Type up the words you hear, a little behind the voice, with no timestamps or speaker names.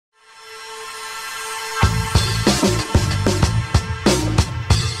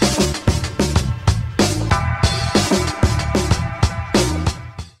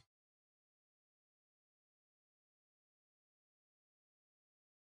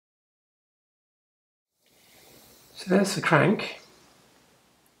So there's the crank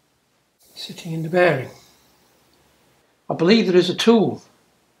sitting in the bearing. I believe there is a tool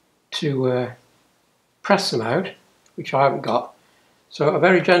to press them out, which I haven't got. So a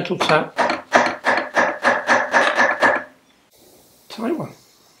very gentle tap. Tight one.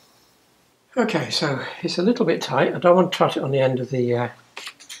 Okay, so it's a little bit tight. I don't want to trot it on the end of the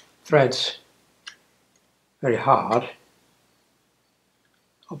threads very hard,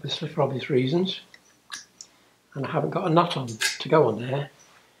 obviously for obvious reasons. And I haven't got a nut on to go on there.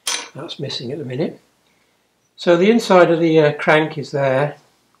 That's missing at the minute. So the inside of the crank is there,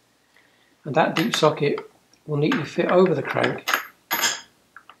 and that deep socket will neatly fit over the crank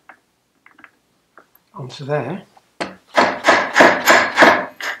onto there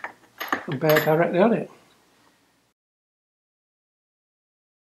and bear directly on it.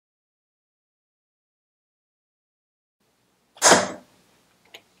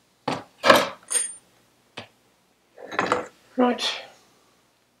 Right,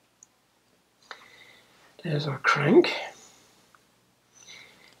 there's our crank.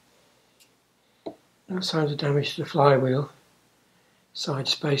 No signs of damage to the flywheel side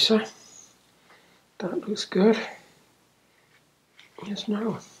spacer. That looks good. Yes,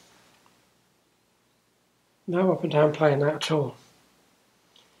 no up and down playing that at all.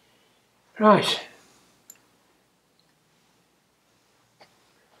 Right.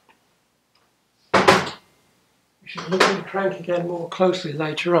 We should look at the crank again more closely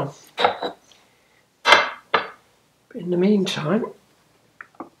later on. But in the meantime,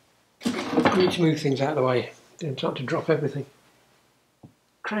 I need to move things out of the way. I'm starting to drop everything.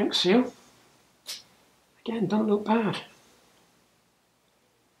 Crank seal. Again, don't look bad.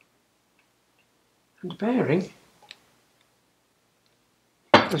 And the bearing,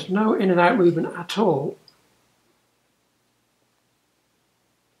 there's no in and out movement at all.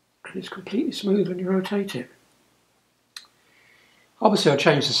 And it's completely smooth when you rotate it. Obviously I'll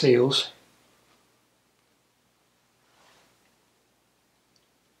change the seals.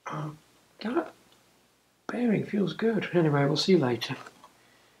 That bearing feels good. Anyway, we'll see later.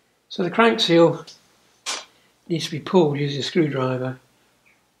 So the crank seal needs to be pulled using a screwdriver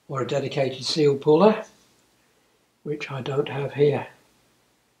or a dedicated seal puller, which I don't have here.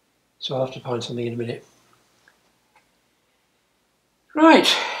 So I'll have to find something in a minute.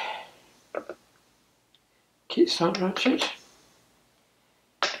 Right. Kickstart ratchet.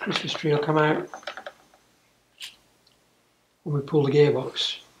 Christmas tree will come out when we pull the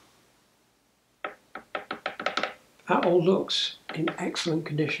gearbox. That all looks in excellent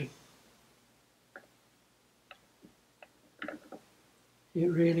condition. It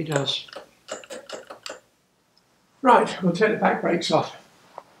really does. Right, we'll take the back brakes off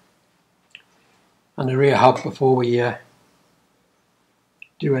and the rear hub before we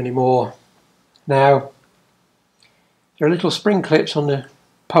do any more. Now, there are little spring clips on the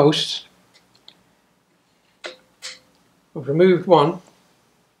posts. I've removed one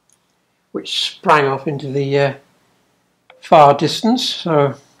which sprang off into the far distance,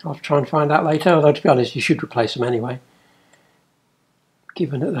 so I'll try and find that later, although to be honest you should replace them anyway,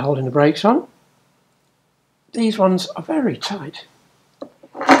 given that they're holding the brakes on. These ones are very tight,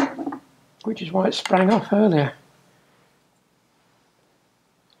 which is why it sprang off earlier.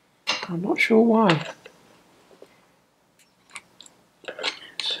 I'm not sure why.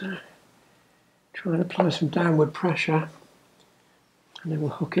 So, try and apply some downward pressure and then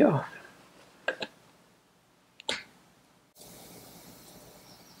we'll hook it off.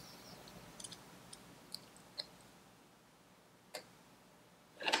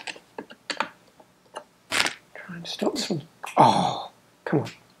 Try and stop this one. Oh, come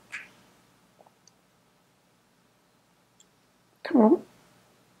on. Come on.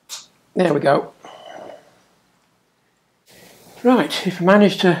 There we go. Right, if I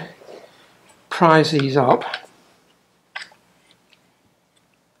manage to prise these up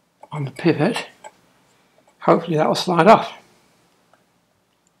on the pivot, hopefully that will slide off.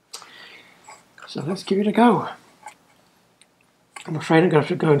 So let's give it a go. I'm afraid I'm going to have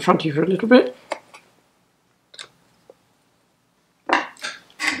to go in front of you for a little bit.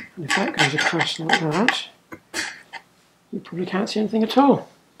 And if that goes across like that, you probably can't see anything at all.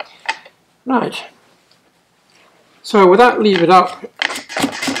 Right. So with that levered up,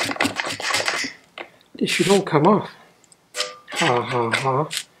 this should all come off. Ha ha ha.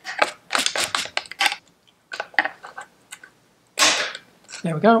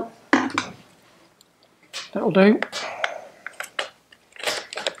 There we go. That'll do.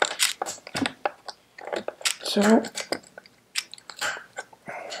 So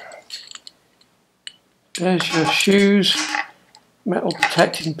there's your shoes, metal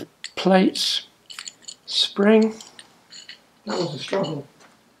protecting plates, spring. That was a struggle.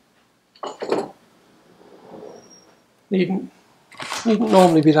 Needn't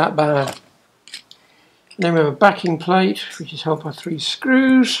normally be that bad. And then we have a backing plate, which is held by 3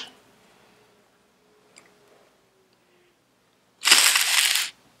 screws.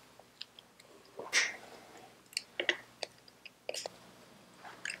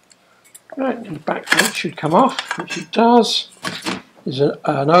 Right, and the back plate should come off, which it does. There's an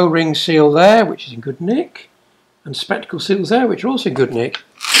O-ring seal there, which is in good nick, and spectacle seals there, which are also in good nick.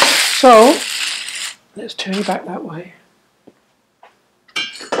 So, let's turn you back that way.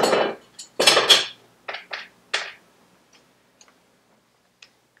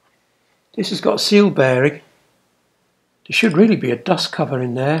 This has got a seal bearing. There should really be a dust cover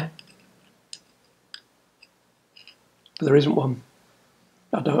in there, but there isn't one.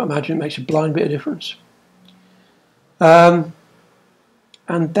 I don't imagine it makes a blind bit of difference. And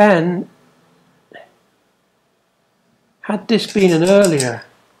then, had this been an earlier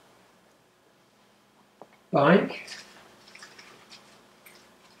bike,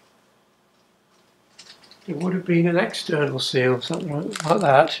 there would have been an external seal, something like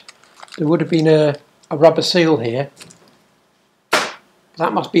that. There would have been a rubber seal here.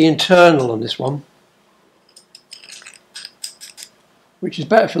 That must be internal on this one, which is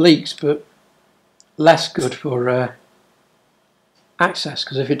better for leaks but less good for access,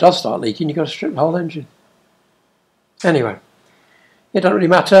 because if it does start leaking you've got to strip the whole engine. Anyway, it doesn't really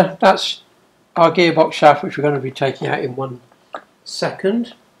matter. That's our gearbox shaft, which we're going to be taking out in 1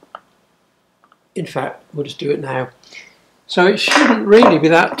 second. In fact, we'll just do it now. So it shouldn't really be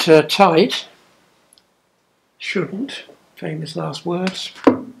that tight. Shouldn't. Famous last words.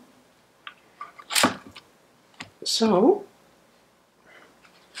 So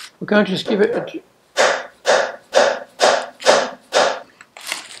we're going to just give it a...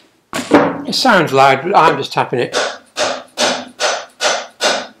 It sounds loud, but I'm just tapping it.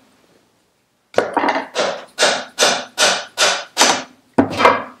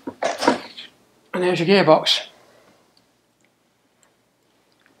 And there's your gearbox.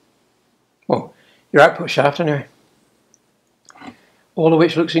 Well, your output shaft anyway. All of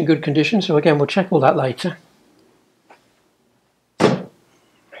which looks in good condition, so again we'll check all that later.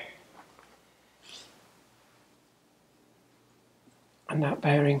 And that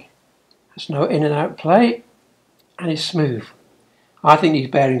bearing has no in and out play and is smooth. I think these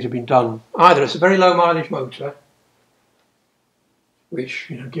bearings have been done either it's a very low mileage motor, which,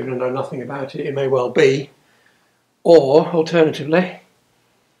 you know, given I know nothing about it, it may well be, or alternatively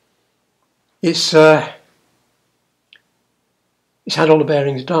it's had all the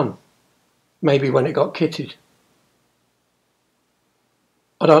bearings done, maybe when it got kitted.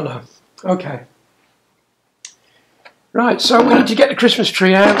 I don't know. Okay. Right, so we need to get the Christmas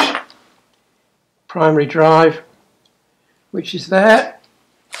tree out. Primary drive, which is there,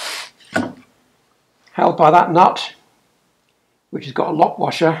 held by that nut, which has got a lock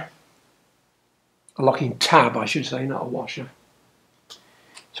washer, a locking tab I should say, not a washer.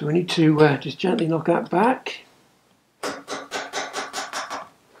 So we need to just gently knock that back.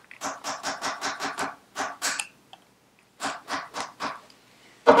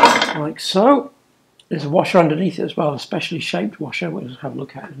 Like so. There's a washer underneath it as well, a specially shaped washer, we'll just have a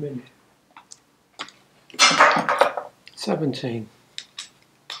look at in a minute. 17.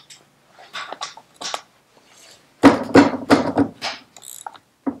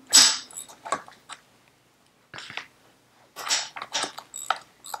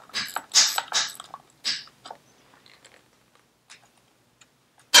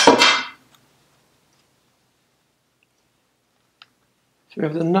 So we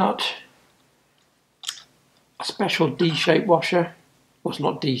have the nut, a special D-shaped washer. Well, it's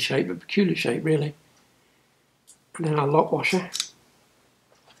not D-shaped, but peculiar shape really. And then our lock washer.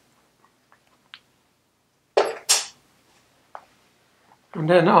 And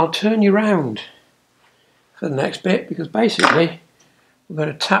then I'll turn you round for the next bit, because basically we're going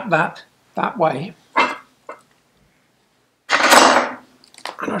to tap that way. And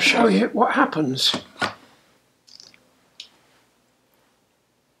I'll show you what happens.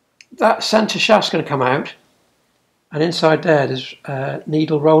 That centre shaft's going to come out, and inside there's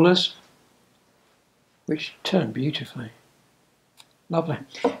needle rollers, which turn beautifully. Lovely.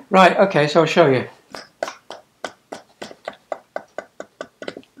 Right, okay, so I'll show you.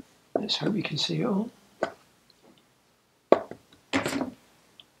 Let's hope you can see it all.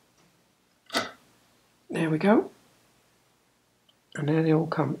 There we go. And there they all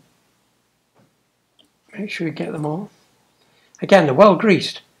come. Make sure you get them all. Again, they're well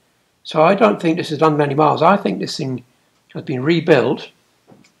greased. So I don't think this has done many miles. I think this thing has been rebuilt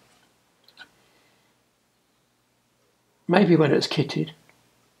maybe when it's kitted,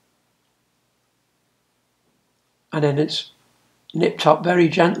 and then it's nipped up very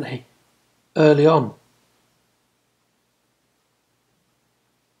gently early on.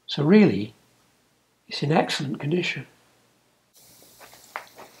 So really, it's in excellent condition.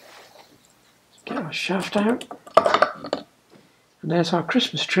 Let's get our shaft out. And there's our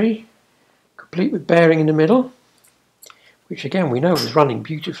Christmas tree, complete with bearing in the middle, which again we know is running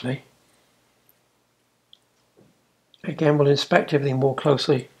beautifully. Again, we'll inspect everything more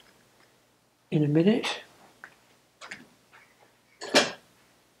closely in a minute.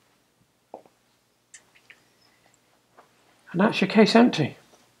 And that's your case empty.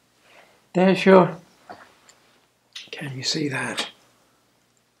 There's your... Can you see that?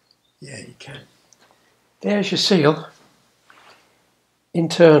 Yeah, you can. There's your seal.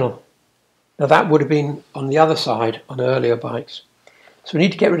 Internal. Now that would have been on the other side on earlier bikes. So we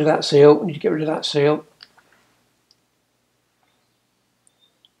need to get rid of that seal. We need to get rid of that seal.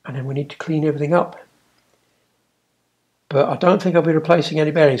 And then we need to clean everything up. But I don't think I'll be replacing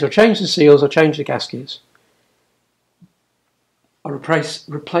any bearings. I'll change the seals, I'll change the gaskets. I'll replace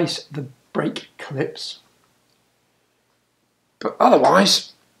the brake clips. But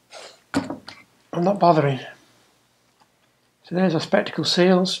otherwise, I'm not bothering. So there's our spectacle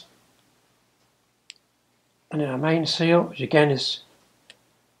seals. And then our main seal, which again is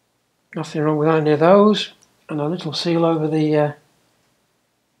nothing wrong with any of those. And a little seal over the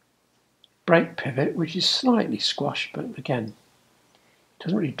brake pivot, which is slightly squashed, but again,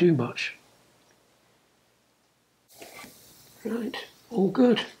 doesn't really do much. Right, all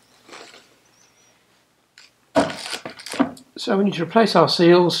good. So we need to replace our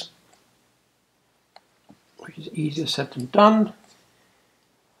seals, which is easier said than done.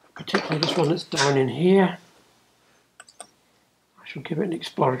 Particularly this one that's down in here. I shall give it an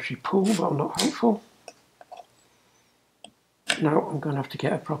exploratory pull, but I'm not hopeful. Now I'm going to have to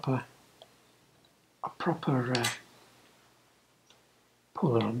get a proper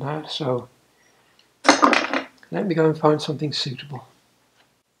puller on that. So let me go and find something suitable.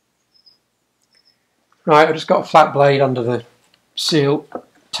 Right, I just got a flat blade under the seal,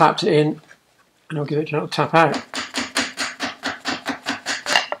 tapped it in, and I'll give it a gentle tap out.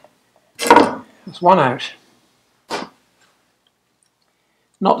 That's one out.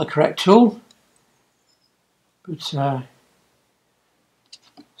 Not the correct tool, but it's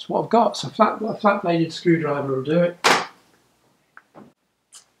what I've got. So a flat bladed screwdriver will do it.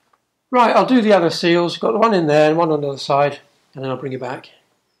 Right, I'll do the other seals. Got one in there and one on the other side, and then I'll bring it back.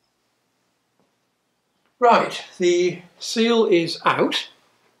 Right, the seal is out.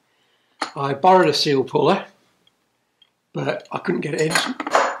 I borrowed a seal puller, but I couldn't get it in,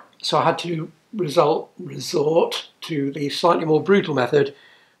 so I had to resort to the slightly more brutal method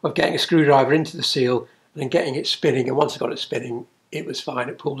of getting a screwdriver into the seal and then getting it spinning, and once I got it spinning, it was fine,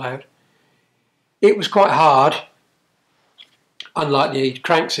 it pulled out. It was quite hard, unlike the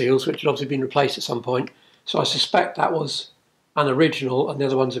crank seals, which had obviously been replaced at some point, so I suspect that was an original and the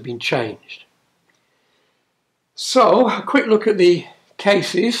other ones have been changed. So, a quick look at the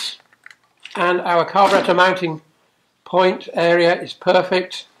cases, and our carburetor mounting point area is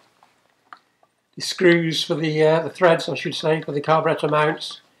perfect. The screws for the threads, I should say, for the carburetor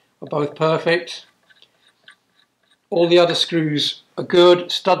mounts are both perfect. All the other screws are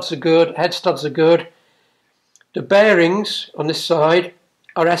good, studs are good, head studs are good. The bearings on this side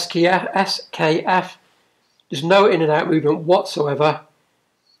are SKF. There's no in and out movement whatsoever.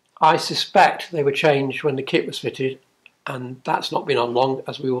 I suspect they were changed when the kit was fitted, and that's not been on long,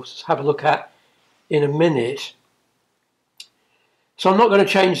 as we will have a look at in a minute. So I'm not going to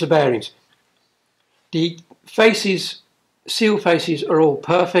change the bearings. The faces, seal faces, are all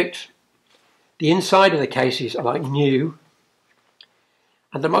perfect. The inside of the cases are like new.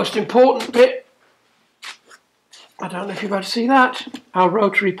 And the most important bit, I don't know if you're able to see that, our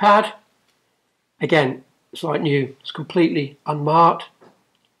rotary pad. Again, it's like new, it's completely unmarked.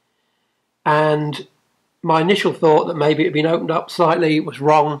 And my initial thought that maybe it had been opened up slightly was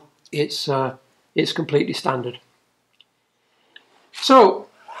wrong. It's completely standard. So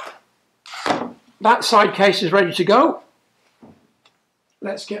that side case is ready to go.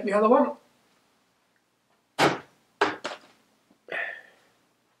 Let's get the other one.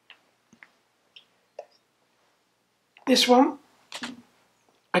 This one,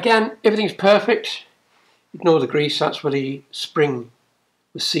 again, everything's perfect. Ignore the grease, that's where the spring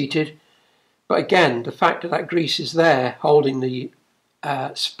was seated. But again, the fact that that grease is there holding the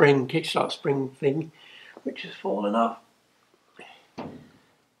spring, kickstart spring thing, which has fallen off.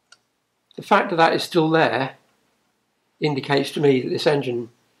 The fact that that is still there indicates to me that this engine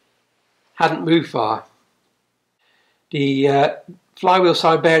hadn't moved far. The flywheel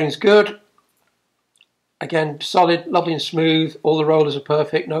side bearing's good. Again, solid, lovely and smooth. All the rollers are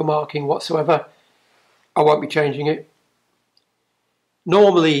perfect, no marking whatsoever. I won't be changing it.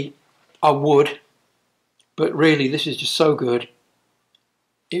 Normally I would, but really this is just so good.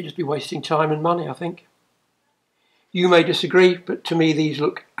 It'd just be wasting time and money, I think. You may disagree, but to me these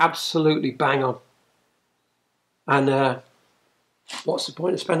look absolutely bang on. And what's the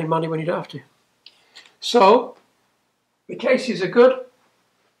point of spending money when you don't have to? So, the cases are good.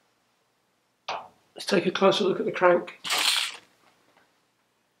 Let's take a closer look at the crank.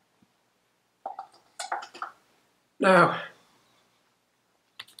 Now,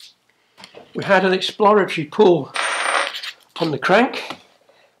 we had an exploratory pull on the crank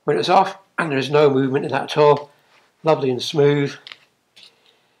when it was off, and there is no movement in that at all. Lovely and smooth.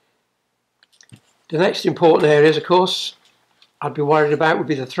 The next important areas, of course, I'd be worried about would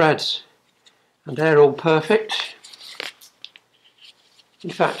be the threads, and they're all perfect.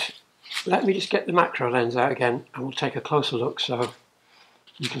 In fact, let me just get the macro lens out again and we'll take a closer look so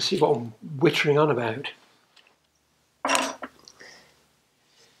you can see what I'm whittering on about.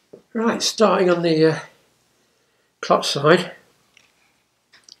 Right, starting on the clutch side,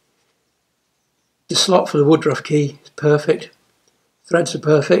 the slot for the Woodruff key is perfect, threads are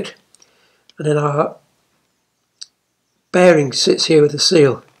perfect, and then our bearing sits here with the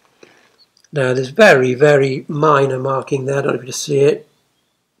seal. Now there's very, very minor marking there, I don't know if you can see it,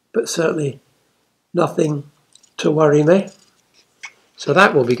 but certainly nothing to worry me. So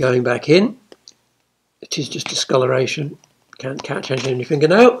that will be going back in. It is just discoloration, can't catch anything in your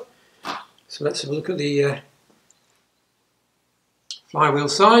fingernail. So let's have a look at the flywheel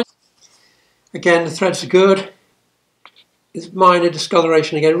side. Again, the threads are good. There's minor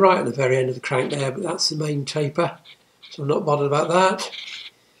discoloration again right at the very end of the crank there, but that's the main taper, so I'm not bothered about that.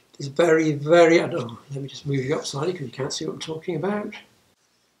 There's very, very, let me just move you up slightly because you can't see what I'm talking about.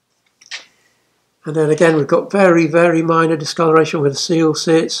 And then again, we've got very, very minor discoloration where the seal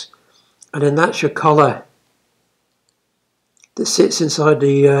sits, and then that's your collar that sits inside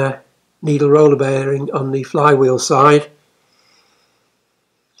the needle roller bearing on the flywheel side.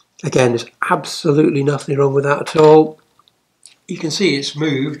 Again, there's absolutely nothing wrong with that at all. You can see it's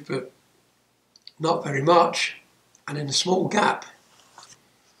moved, but not very much. And in a small gap,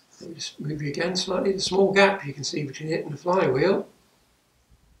 let me just move you again slightly, the small gap you can see between it and the flywheel,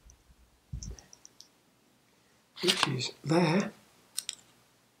 which is there,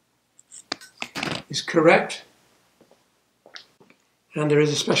 is correct. And there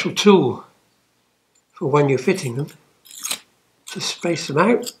is a special tool for when you're fitting them to space them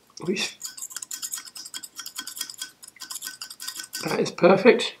out, which that is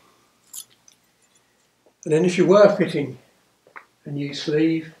perfect. And then if you were fitting a new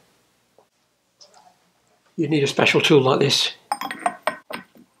sleeve, you'd need a special tool like this to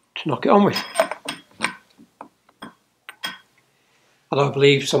knock it on with. Although I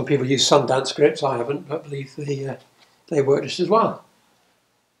believe some people use Sundance grips, I haven't, but I believe they work just as well.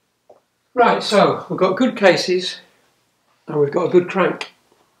 Right, so we've got good cases and we've got a good crank.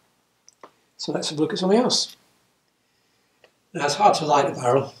 So let's have a look at something else. Now it's hard to light a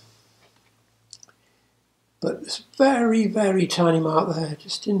barrel, but there's a very, very tiny mark there,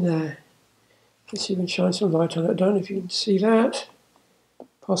 just in there. Let's see if we can shine some light on it. I don't know if you can see that.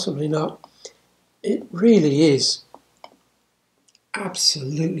 Possibly not. It really is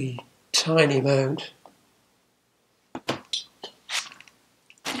absolutely tiny amount.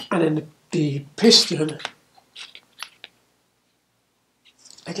 And then the piston,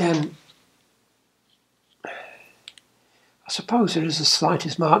 again, I suppose there is the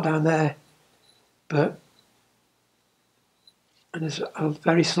slightest mark down there, but and there's a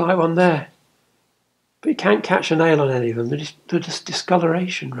very slight one there. But you can't catch a nail on any of them. They're just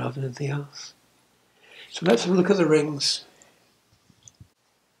discoloration rather than anything else. So let's have a look at the rings.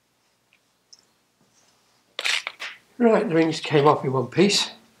 Right, the rings came off in one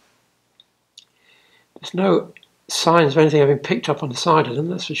piece. There's no signs of anything having picked up on the side of them,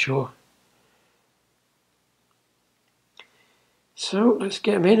 that's for sure. So let's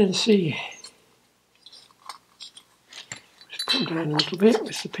get them in and see. Just put them down a little bit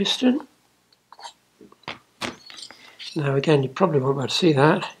with the piston. Now again, you probably won't be able to see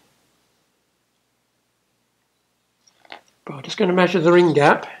that, but I'm just going to measure the ring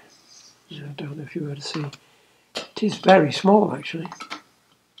gap. I don't know if you were to see. It is very small actually.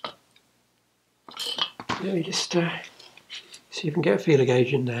 Let me just see if we can get a feeler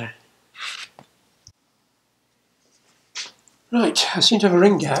gauge in there. Right, I seem to have a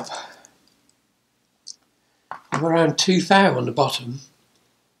ring gap of around 2 thou on the bottom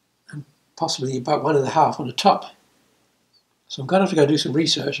and possibly about 1.5 on the top. So I'm going to have to go do some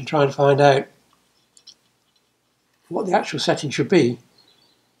research and try and find out what the actual setting should be,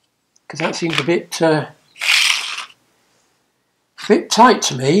 because that seems a bit tight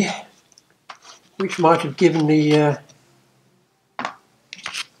to me, which might have given the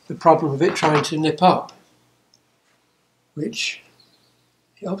problem of it trying to nip up, which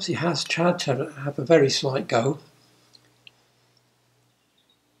it obviously has tried to have a very slight go.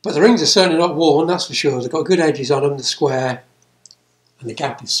 But the rings are certainly not worn, that's for sure. They've got good edges on them, the square, and the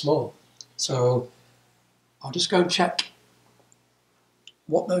gap is small. So I'll just go and check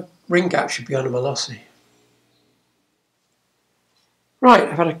what the ring gap should be on a Molossi. Right,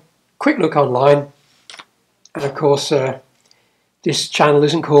 I've had a quick look online, and of course this channel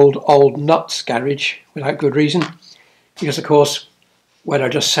isn't called Old Nuts Garage without good reason, because of course when I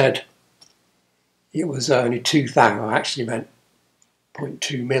just said it was only 2,000, I actually meant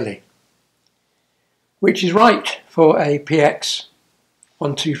 0.2 milli, which is right for a PX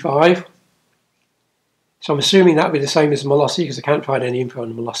 125. So I'm assuming that would be the same as the Molossi, because I can't find any info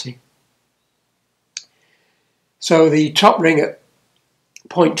on the Molossi. So the top ring at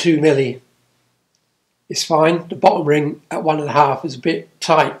 0.2 milli is fine. The bottom ring at 1.5 is a bit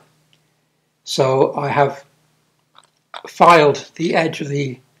tight. So I have filed the edge of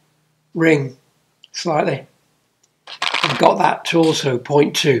the ring slightly and got that to also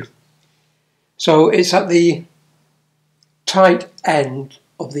 0.2. So it's at the tight end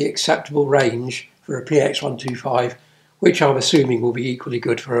of the acceptable range for a PX125, which I'm assuming will be equally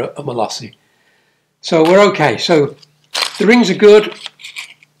good for a Molossi. So we're okay. So the rings are good,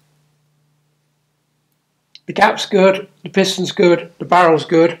 the gap's good, the piston's good, the barrel's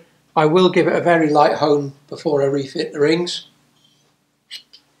good. I will give it a very light hone before I refit the rings.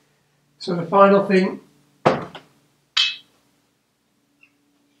 So the final thing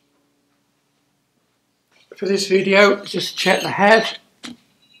for this video is just check the head.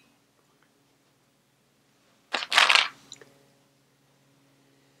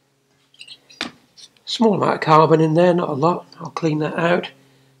 Small amount of carbon in there, not a lot. I'll clean that out.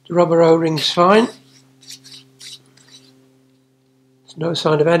 The rubber O-ring's fine. There's no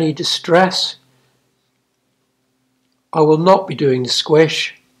sign of any distress. I will not be doing the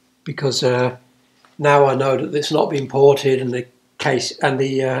squish because now I know that it's not been ported and the case and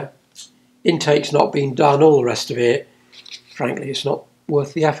the intake's not been done, all the rest of it. Frankly, it's not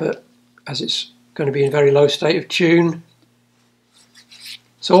worth the effort as it's going to be in a very low state of tune.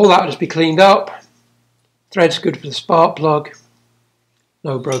 So all that will just be cleaned up. Thread's good for the spark plug,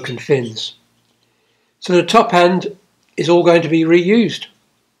 no broken fins. So the top end is all going to be reused,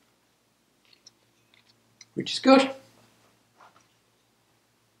 which is good.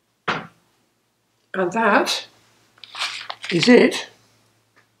 And that is it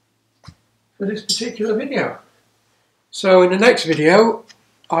for this particular video. So in the next video,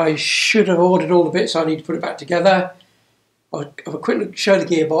 I should have ordered all the bits I need to put it back together. I'll have a quick look, show the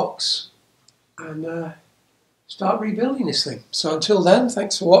gearbox, and start rebuilding this thing. So until then,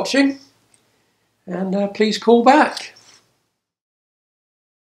 thanks for watching, and please call back.